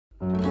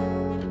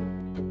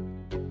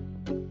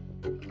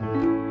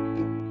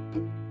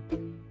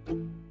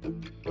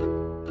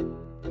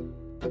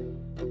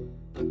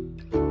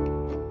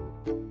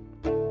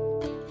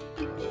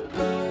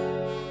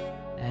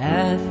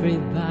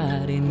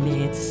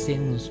is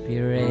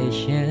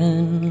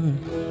inspiration.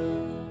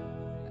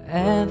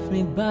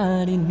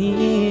 Everybody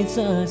needs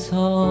a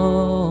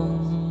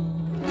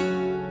song,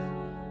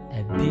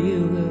 a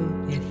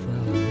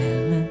beautiful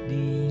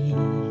melody.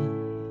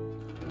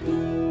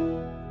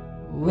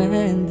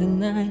 When the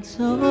night's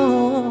so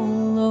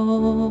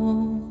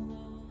long,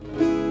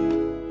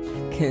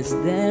 'cause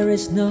there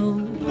is no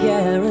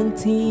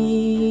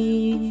guarantee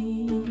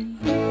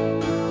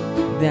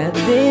that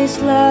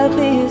this love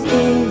is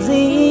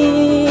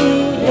easy.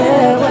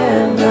 Yeah,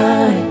 when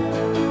my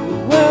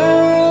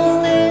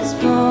world is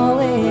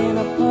falling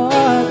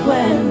apart,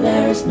 when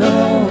there's no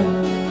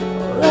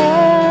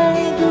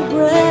light to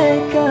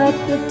break up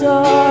the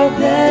dark,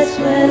 that's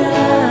when I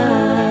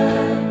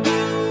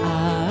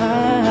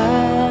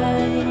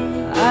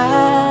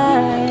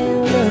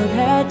look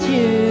at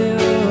you.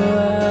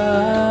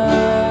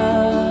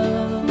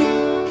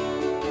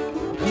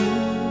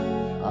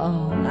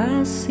 All I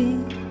see,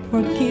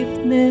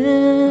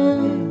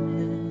 forgiveness.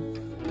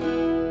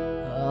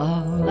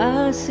 All I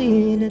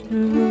see, the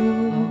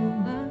truth.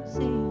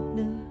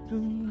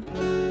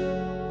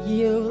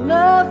 You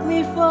love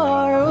me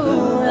for who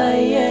I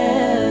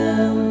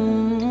am.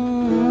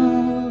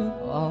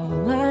 Oh,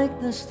 like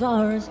the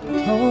stars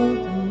hold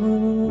the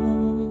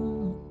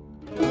moon,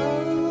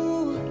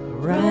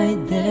 right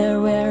there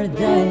where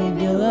they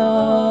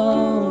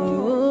belong.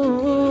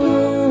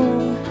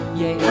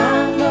 Yeah, I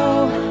know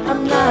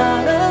I'm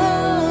not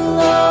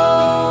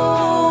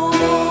alone.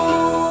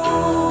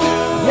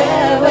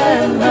 Yeah,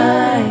 when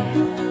my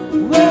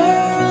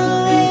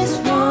world is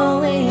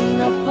falling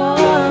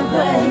apart,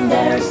 when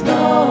there's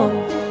no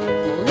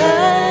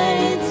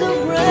light to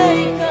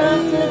break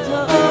up the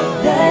dark,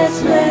 that's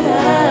when I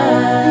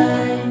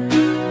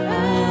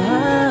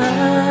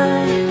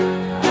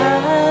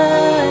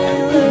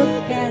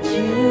look at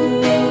you.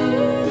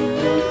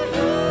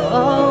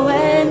 Oh,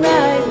 when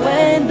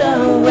the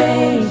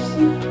waves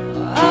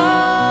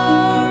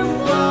are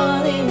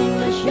falling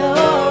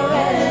ashore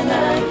and I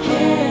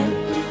can't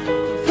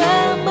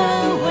find my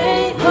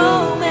way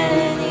home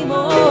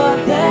anymore,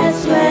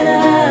 that's when I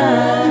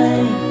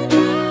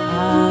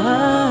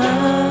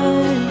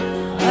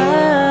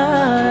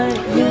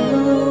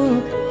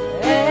look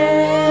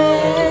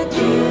at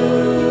you.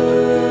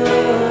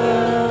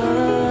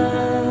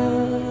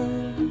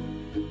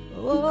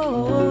 Oh,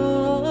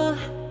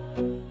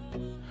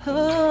 oh,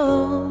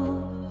 oh.